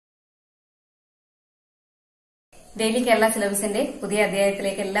Daily Kerala സിലബസിന്റെ പുതിയ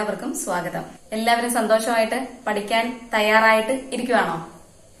അധ്യായത്തിലേക്ക് എല്ലാവർക്കും സ്വാഗതം. എല്ലാവരും സന്തോഷമായിട്ട് പഠിക്കാൻ തയ്യാറായിട്ട് ഇരിക്കുവാണോ?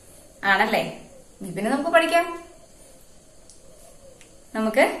 ആണല്ലേ? പിന്നെ നമുക്ക് പഠിക്കാം.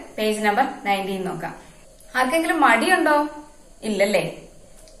 നമുക്ക് പേജ് നമ്പർ 19 നോക്കാം. ആർക്കെങ്കിലും മടിയുണ്ടോ? ഇല്ലല്ലേ?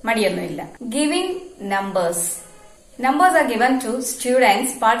 മടിയൊന്നുമില്ല. Giving numbers. Numbers are given to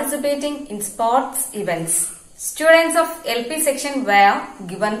students participating in sports events. Students of LP section were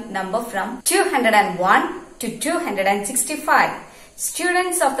given number from 201 to 265.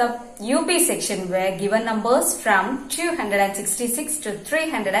 Students of the UP section were given numbers from 266 to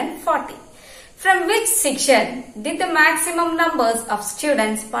 340. From which section did the maximum numbers of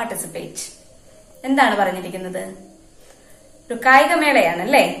students participate? എന്താണ് പറഞ്ഞിരിക്കുന്നത്? ഒരു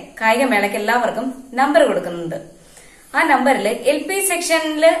കായികമേളയാണല്ലേ? കായികമേളയ്ക്ക് എല്ലാവർക്കും number കൊടുക്കുന്നുണ്ട്. ആ നമ്പറിൽ LP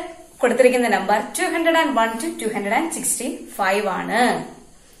സെക്ഷനിൽ കൊടുത്തിരിക്കുന്ന number 201 to 265 ആണ്.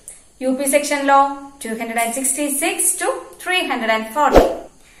 UP സെക്ഷനിലോ 266 to 340.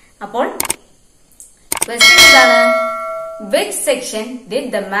 അപ്പോൾ ക്വസ്റ്റ്യൻ എന്താണ്? Which section did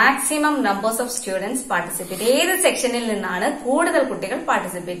the maximum numbers of students participate? ഏത് സെക്ഷനിൽ നിന്നാണ് കൂടുതൽ കുട്ടികൾ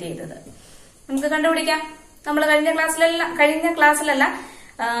പാർട്ടിസിപ്പേറ്റ് ചെയ്തത്? നമുക്ക് കണ്ടുപിടിക്കാം. നമ്മൾ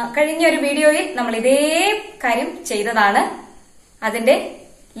കഴിഞ്ഞ ഒരു വീഡിയോയിൽ നമ്മൾ ഇതേ കാര്യം ചെയ്തതാണ്. അതിന്റെ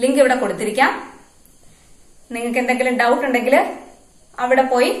ലിങ്ക് ഇവിടെ കൊടുത്തിരിക്കാം. നിങ്ങൾക്ക് എന്തെങ്കിലും ഡൗട്ട് ഉണ്ടെങ്കിൽ അവിടെ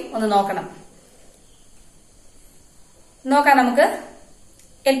പോയി ഒന്ന് നോക്കാം. നമുക്ക്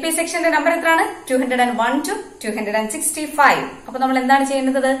LP സെക്ഷന്റെ നമ്പർ എത്രയാണ്? 201 to 265. അപ്പൊ നമ്മൾ എന്താണ്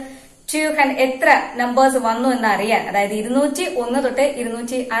ചെയ്യേണ്ടത്? എത്ര നമ്പേഴ്സ് വന്നു എന്ന് അറിയാൻ, അതായത് 201 തൊട്ട്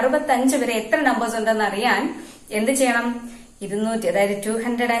 265 വരെ എത്ര നമ്പേഴ്സ് ഉണ്ടെന്ന് അറിയാൻ എന്ത് ചെയ്യണം? 200, അതായത്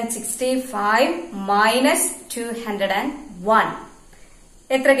 265 മൈനസ് 201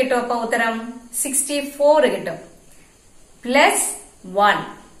 എത്ര കിട്ടും? അപ്പൊ ഉത്തരം 64 കിട്ടും. പ്ലസ് 1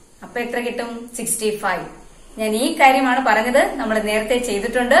 അപ്പൊ എത്ര കിട്ടും? 65. ഞാൻ ഈ കാര്യമാണ് പറഞ്ഞത്. നമ്മൾ നേരത്തെ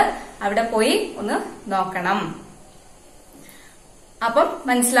ചെയ്തിട്ടുണ്ട്. അവിടെ പോയി ഒന്ന് നോക്കണം. അപ്പം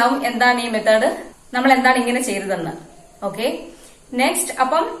മനസ്സിലാവും എന്താണ് ഈ മെത്തേഡ്, നമ്മൾ എന്താണ് ഇങ്ങനെ ചെയ്തതെന്ന്. Okay, next.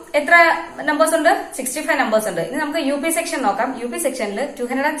 അപ്പം എത്ര നമ്പേഴ്സ് ഉണ്ട്? 65 നമ്പേഴ്സ് ഉണ്ട്. ഇനി നമുക്ക് UP സെക്ഷൻ നോക്കാം. UP സെക്ഷനിൽ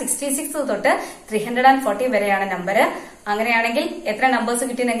 266 തൊട്ട് 340 വരെയാണ് നമ്പർ. അങ്ങനെയാണെങ്കിൽ എത്ര നമ്പേഴ്സ്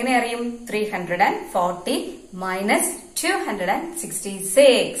കിട്ടിയെന്ന് എങ്ങനെ അറിയും? 340 മൈനസ്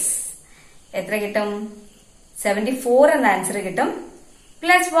 266 എത്ര കിട്ടും? 74 എന്ന ആൻസർ കിട്ടും.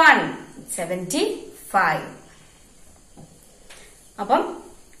 പ്ലസ് 1 75. അപ്പം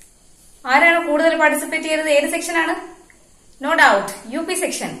ആരാണ് കൂടുതൽ പാർട്ടിസിപ്പേറ്റ് ചെയ്തത്? ഏത് സെക്ഷനാണ്? നോ ഡൗട്ട് UP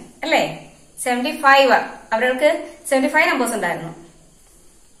സെക്ഷൻ അല്ലേ? 75. അവർക്ക് 75 നമ്പേഴ്സ് ഉണ്ടായിരുന്നു.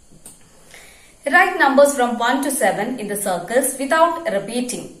 Write numbers from 1 to 7 in the circles without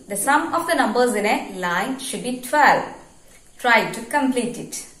repeating. The sum of the numbers in a line should be 12. Try to complete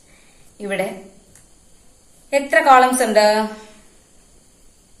it. ഇവിടെ എത്ര കോളംസ് ഉണ്ട്?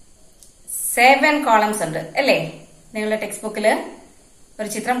 7 കോളംസ് ഉണ്ട് അല്ലേ? നിങ്ങളുടെ ടെക്സ്റ്റ് ബുക്കില് ഒരു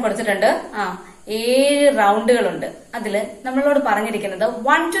ചിത്രം കൊടുത്തിട്ടുണ്ട്. 7 റൗണ്ടുകളുണ്ട്. അതില് നമ്മളോട് പറഞ്ഞിരിക്കുന്നത്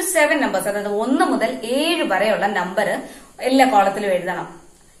 1 to 7 നമ്പേഴ്സ്, അതായത് 1 മുതൽ 7 വരെയുള്ള നമ്പർ എല്ലാ കോളത്തിലും എഴുതണം.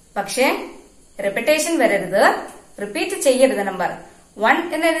 പക്ഷേ റിപ്പീറ്റേഷൻ വരരുത്, റിപ്പീറ്റ് ചെയ്യരുത്. നമ്പർ 1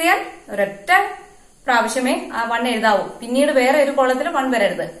 എന്ന് എഴുതിയാൽ ഒരൊറ്റ പ്രാവശ്യമേ ആ 1 എഴുതാവൂ. പിന്നീട് വേറെ ഒരു കോളത്തിൽ 1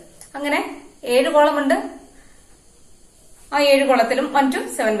 വരരുത്. അങ്ങനെ 7 കോളമുണ്ട്. ആ 7 കോളത്തിലും 1 to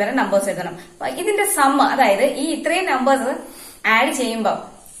 7 വരെ നമ്പേഴ്സ് എഴുതണം. ഇതിന്റെ സം, അതായത് ഈ ഇത്രയും നമ്പേഴ്സ് ആഡ് ചെയ്യുമ്പോൾ,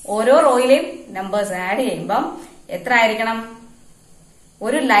 ഓരോ റോയിലെയും നമ്പേഴ്സ് ആഡ് ചെയ്യുമ്പം എത്ര ആയിരിക്കണം?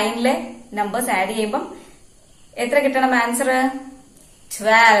 ഒരു ലൈനിലെ നമ്പേഴ്സ് ആഡ് ചെയ്യുമ്പം എത്ര കിട്ടണം? ആൻസർ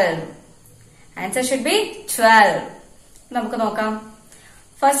 12. Answer should be 12. നമുക്ക് നോക്കാം.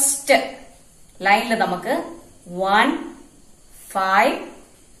 ഫസ്റ്റ് ലൈനിൽ നമുക്ക് 1 5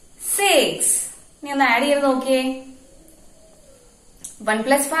 6. ഇനി ഒന്ന് ആഡ് ചെയ്ത് നോക്കിയേ. 1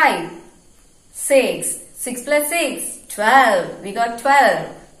 plus 5 6. 6 plus 6 12. We got 12.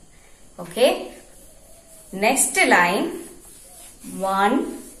 Okay. Next line 1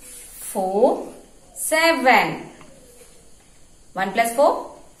 4 7. 1 plus 4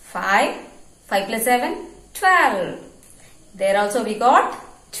 5. 5 plus 7 12. There also we got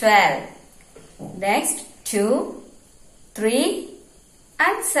 12. Next 2 3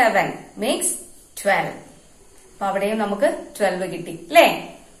 and 7 makes 12. അപ്പൊ അവിടെയും നമുക്ക് 12 കിട്ടി അല്ലേ?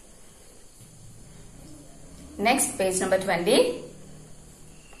 Next page number 20.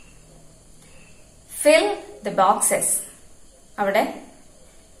 Fill the boxes. അവിടെ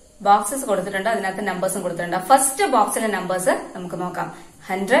ബോക്സസ് കൊടുത്തിട്ടുണ്ട്, അതിനകത്ത് നമ്പേഴ്സും കൊടുത്തിട്ടുണ്ട്. ഫസ്റ്റ് ബോക്സിലെ നമ്പേഴ്സ് നമുക്ക് നോക്കാം.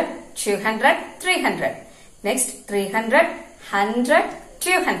 100 200 300. നെക്സ്റ്റ് 300 100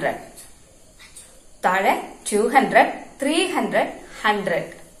 200. താഴെ 200 300 100.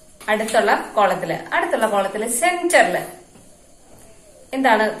 അടുത്തുള്ള കോളത്തില് സെന്ററില്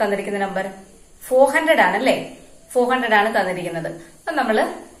എന്താണ് തന്നിരിക്കുന്ന നമ്പർ? 400 ആണ് അല്ലേ? 400 ആണ് തന്നിരിക്കുന്നത്. അപ്പൊ നമ്മള്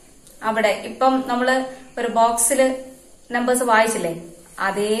അവിടെ ഇപ്പം നമ്മള് ഒരു ബോക്സില് നമ്പേഴ്സ് വായിച്ചില്ലേ,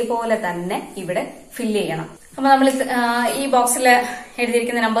 അതേപോലെ തന്നെ ഇവിടെ ഫില്ല് ചെയ്യണം. അപ്പൊ നമ്മൾ ഈ ബോക്സിൽ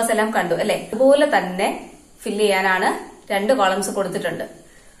എഴുതിയിരിക്കുന്ന നമ്പേഴ്സ് എല്ലാം കണ്ടു അല്ലെ? അതുപോലെ തന്നെ ഫില്ല് ചെയ്യാനാണ് 2 കോളംസ് കൊടുത്തിട്ടുണ്ട്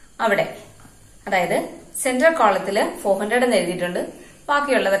അവിടെ. അതായത് സെൻട്രൽ കോളത്തില് 400 എന്ന് എഴുതിയിട്ടുണ്ട്,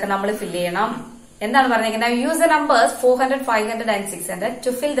 ബാക്കിയുള്ളതൊക്കെ നമ്മൾ ഫില്ല് ചെയ്യണം. എന്താണ് പറഞ്ഞിരിക്കുന്നത്? Use the numbers 400, 500 and 600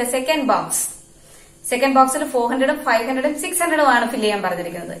 to fill the second box. Second ബോക്സിൽ 400, 500, 600 ആണ് ഫില്ല് ചെയ്യാൻ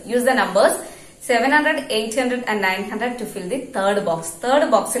പറഞ്ഞിരിക്കുന്നത്. Use the numbers 700, 800 and 900 to fill the third box. Third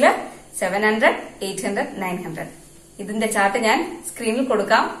ബോക്സിൽ 700, 800, 900. ഇതിന്റെ ചാർട്ട് ഞാൻ സ്ക്രീനിൽ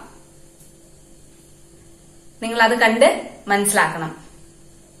കൊടുക്കാം, നിങ്ങൾ അത് കണ്ട് മനസ്സിലാക്കണം.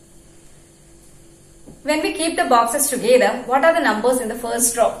 When we keep the boxes together, what are the numbers in the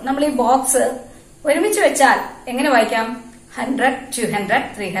first row? നമ്മൾ ഈ ബോക്സ് ഒരുമിച്ച് വെച്ചാൽ എങ്ങനെ വായിക്കാം? 100, 200,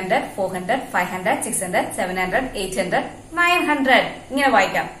 300, 400, 500, 600, 700, 800, 900 ഇങ്ങനെ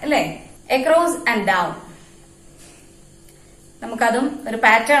വായിക്കാം അല്ലേ? Across and down. നമുക്കതും ഒരു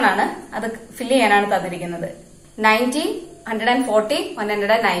പാറ്റേൺ ആണ്, അത് ഫില്ല് ചെയ്യാനാണ് തന്നിരിക്കുന്നത്. 90, 140,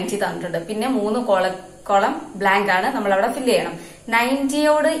 190 തന്നിട്ടുണ്ട്. പിന്നെ 3 കോളം ബ്ലാങ്ക് ആണ്, നമ്മൾ അവിടെ ഫില്ല് ചെയ്യണം.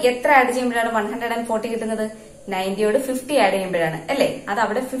 90യോട് എത്ര ആഡ് ചെയ്യുമ്പോഴാണ് 140 കിട്ടുന്നത്? 90യോട് 50 ആഡ് ചെയ്യുമ്പോഴാണ് അല്ലേ? അത്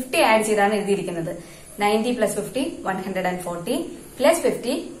അവിടെ 50 ആഡ് ചെയ്താണ് എഴുതിയിരിക്കുന്നത്. 90 plus 50, 140 plus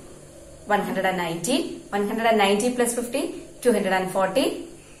 50, 190, 190 plus 50, 240,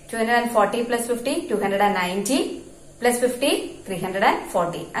 240 plus 50, 290 plus 50,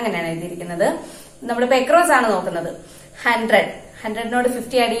 340 അങ്ങനെയാണ് എഴുതിയിരിക്കുന്നത്. നമ്മളിപ്പോ എക്രോസ് ആണ് നോക്കുന്നത്. 100നോട്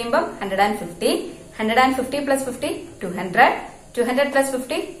 50 ആഡ് ചെയ്യുമ്പോൾ 150, 150 plus 50, 200, 200 plus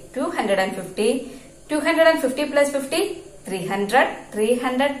 50, 250, 250 plus 50, 300,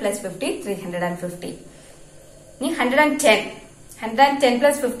 300 plus 50, 350. ഇനി 110, 110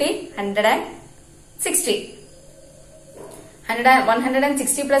 plus 50, 160.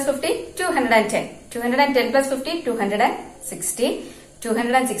 160 plus 50, 210. 210 plus 50, 260.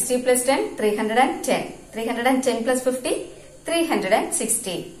 260 plus 10, 310. 310 plus 50,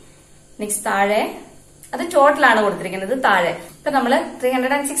 360. Next താഴെ അത് ടോട്ടൽ ആണ് കൊടുത്തിരിക്കുന്നത്. താഴെ ഇപ്പൊ നമ്മള്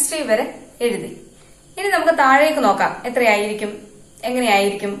 360 വരെ എഴുതി. ഇനി നമുക്ക് താഴേക്ക് നോക്കാം എത്രയായിരിക്കും,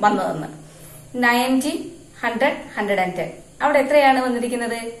 എങ്ങനെയായിരിക്കും വന്നതെന്ന്. 90, 100, 110. അവിടെ എത്രയാണ്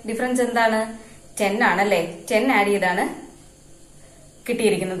വന്നിരിക്കുന്നത്? ഡിഫറൻസ് എന്താണ്? 10 ആണല്ലേ? 10 ആഡ് ചെയ്താണ്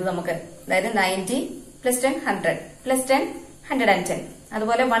കിട്ടിയിരിക്കുന്നത് നമുക്ക്. അതായത് 90 plus 10, 100 plus 10, 110.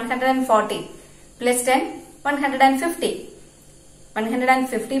 അതുപോലെ 140 plus 10, 150.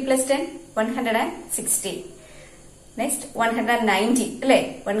 150 plus 10, 160. നെക്സ്റ്റ് 190 അല്ലേ?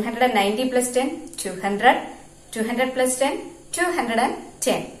 190 plus 10, 200. 200 plus 10,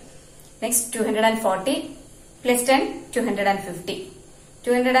 210. Next 240 plus 10, 250.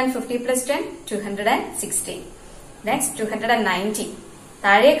 250 plus 10, 260. Next 290.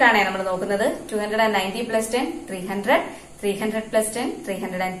 താഴേക്കാണ് നമ്മൾ നോക്കുന്നത്. 290 plus 10, 300. 300 plus 10,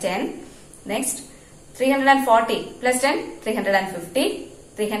 310. Next 340 plus 10, 350.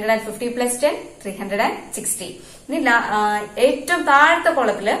 350 plus 10, 360. ഇനി ഏറ്റവും താഴത്തെ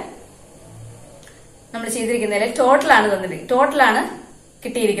കോളത്തില് നമ്മൾ ചെയ്തിരിക്കുന്നതിൽ ടോട്ടലാണ് ടോട്ടലാണ്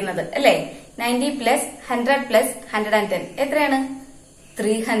കിട്ടിയിരിക്കുന്നത് അല്ലേ? 90 plus 100 plus 110 എത്രയാണ്?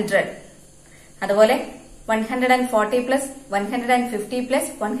 300. അതുപോലെ 140 plus 150 plus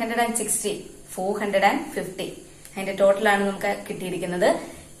 160 450. അതിന്റെ ടോട്ടലാണ് നമുക്ക് കിട്ടിയിരിക്കുന്നത്.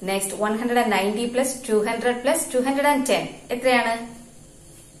 നെക്സ്റ്റ് 190 plus 200 plus 210 എത്രയാണ്?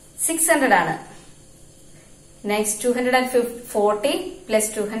 600 ആണ്. നെക്സ്റ്റ് 240 plus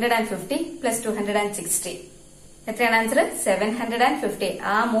 250 plus 260 എത്രയാണ് ആൻസർ? 750.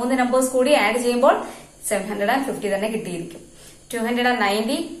 ആ 3 നമ്പേഴ്സ് കൂടി ആഡ് ചെയ്യുമ്പോൾ 750 തന്നെ കിട്ടിയിരിക്കും.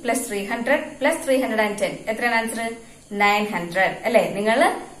 290 plus 300 plus 310 എത്രയാണ് ആൻസർ? 900 അല്ലെ? നിങ്ങൾ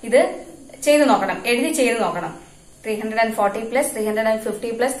ഇത് ചെയ്തു നോക്കണം, എഴുതി ചെയ്തു നോക്കണം. 340 plus 350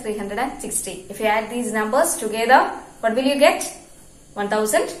 plus 360. If you add these numbers together, what will you get?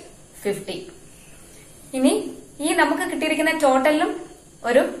 1050. ഇനി ഈ നമുക്ക് കിട്ടിയിരിക്കുന്ന ടോട്ടലിലും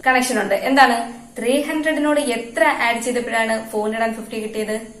ഒരു കണക്ഷൻ ഉണ്ട്. എന്താണ്? 300നോട് എത്ര ആഡ് ചെയ്തപ്പോഴാണ് 450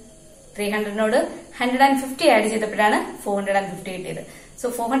 കിട്ടിയത്? 300നോട് 150 ആഡ് ചെയ്തപ്പോഴാണ് 450 കിട്ടിയത്. So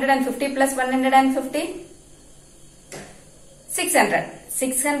 450 plus 150, 600.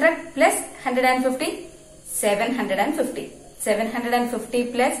 600 plus 150, 750. 750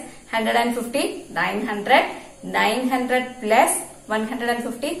 plus 150, 900. 900 plus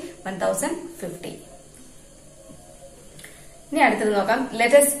 150, 1050. ഇനി അടുത്തത് നോക്കാം.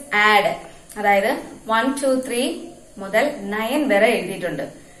 Let us add. അതായത് 1, 2, 3 മുതൽ 9 വരെ എഴുതിയിട്ടുണ്ട്.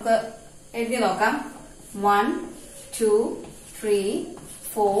 എഴുതി നോക്കാം. 1 2 3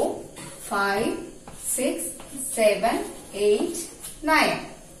 4 5 6 7 8 9.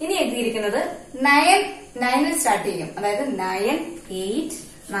 ഇനി എഴുതിയിരിക്കുന്നത് 9 സ്റ്റാർട്ട് ചെയ്യും. അതായത് 9 8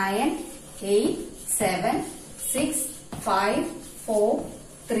 9 8 7 6 5 4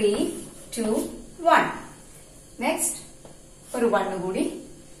 3 2 1. നെക്സ്റ്റ് ഒരു 1 കൂടി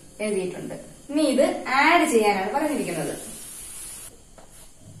എഴുതിയിട്ടുണ്ട്. ഇനി ഇത് ആഡ് ചെയ്യാനാണ് പറഞ്ഞിരിക്കുന്നത്.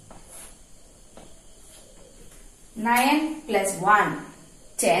 9 plus 1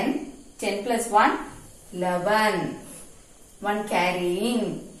 10. 10 plus 1 11. 1 carrying.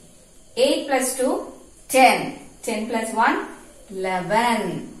 8 plus 2 10. 10 plus 1 11.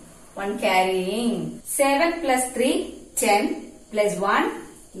 1 carrying. 7 plus 3 10 plus 1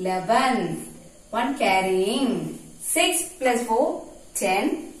 11. 1 carrying. 6 plus 4 10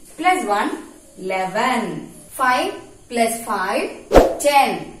 plus 1 11. 5 plus 5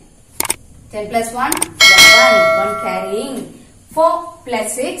 10. 10 plus 1 11. 1 carrying. 4 plus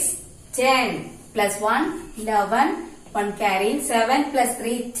 6 10 plus 1 11. 1 carrying. 7 plus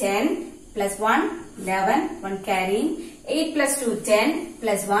 3 10 plus 1 11. 1 carrying. 8 plus 2 10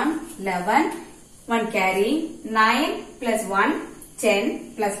 plus 1 11. 1 carrying. 9 plus 1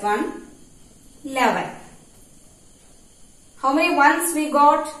 10 plus 1 11. How many ones we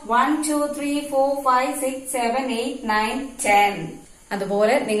got? 1 2 3 4 5 6 7 8 9 10.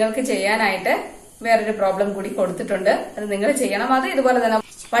 അതുപോലെ നിങ്ങൾക്ക് ചെയ്യാനായിട്ട് വേറൊരു problem കൂടി കൊടുത്തിട്ടുണ്ട്. അത് നിങ്ങൾ ചെയ്യണം. അത് ഇതുപോലെ തന്നെ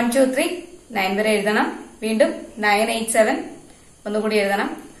 1 2 3 9 വരെ എഴുതണം. വീണ്ടും 9 8 7 ഒന്നുകൂടി എഴുതണം.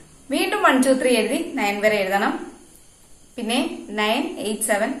 വീണ്ടും 1 2 3 എഴുതി 9 വരെ എഴുതണം. പിന്നെ 9 8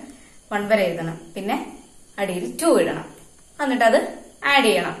 7 1 വരെ എഴുതണം. പിന്നെ അടിയിൽ 2 ഇടണം. എന്നിട്ട് അത് ആഡ്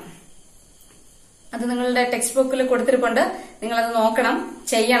ചെയ്യണം. അത് നിങ്ങളുടെ ടെക്സ്റ്റ് ബുക്കിൽ കൊടുത്തിരിപ്പുണ്ട്. നിങ്ങളത് നോക്കണം,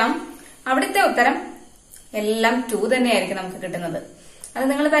 ചെയ്യണം. അവിടുത്തെ ഉത്തരം എല്ലാം 2 തന്നെയായിരിക്കും നമുക്ക് കിട്ടുന്നത്. അത്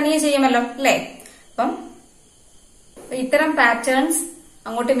നിങ്ങൾ തനിയെ ചെയ്യുമല്ലോ, അല്ലേ? അപ്പം ഇത്തരം പാറ്റേൺസ്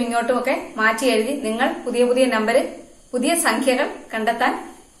അങ്ങോട്ടും ഇങ്ങോട്ടും ഒക്കെ മാറ്റി എഴുതി നിങ്ങൾ പുതിയ പുതിയ പുതിയ സംഖ്യകൾ കണ്ടെത്താൻ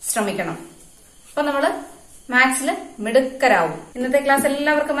ശ്രമിക്കണം. അപ്പൊ നമ്മള് മാത്സിൽ മിടുക്കരാവും. ഇന്നത്തെ ക്ലാസ്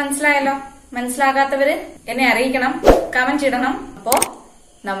എല്ലാവർക്കും മനസ്സിലായല്ലോ. മനസ്സിലാകാത്തവര് എന്നെ അറിയിക്കണം, കമന്റ് ഇടണം. അപ്പോ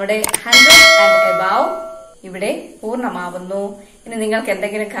നമ്മുടെ 100 and above ഇവിടെ പൂർണ്ണമാവുന്നു. ഇനി നിങ്ങൾക്ക്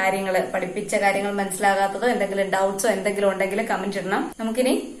എന്തെങ്കിലും കാര്യങ്ങൾ, പഠിപ്പിച്ച കാര്യങ്ങൾ മനസ്സിലാകാത്തതോ എന്തെങ്കിലും ഡൗട്ട്സോ എന്തെങ്കിലും ഉണ്ടെങ്കിൽ കമന്റ് ഇടണം.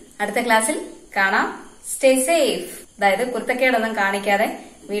 നമുക്കിനി അടുത്ത ക്ലാസ്സിൽ കാണാം. Stay safe. അതായത് കുരുത്തക്കേടൊന്നും കാണിക്കാതെ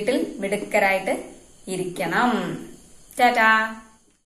വീട്ടിൽ മിടുക്കരായിട്ട് ഇരിക്കണം. ടാറ്റാ.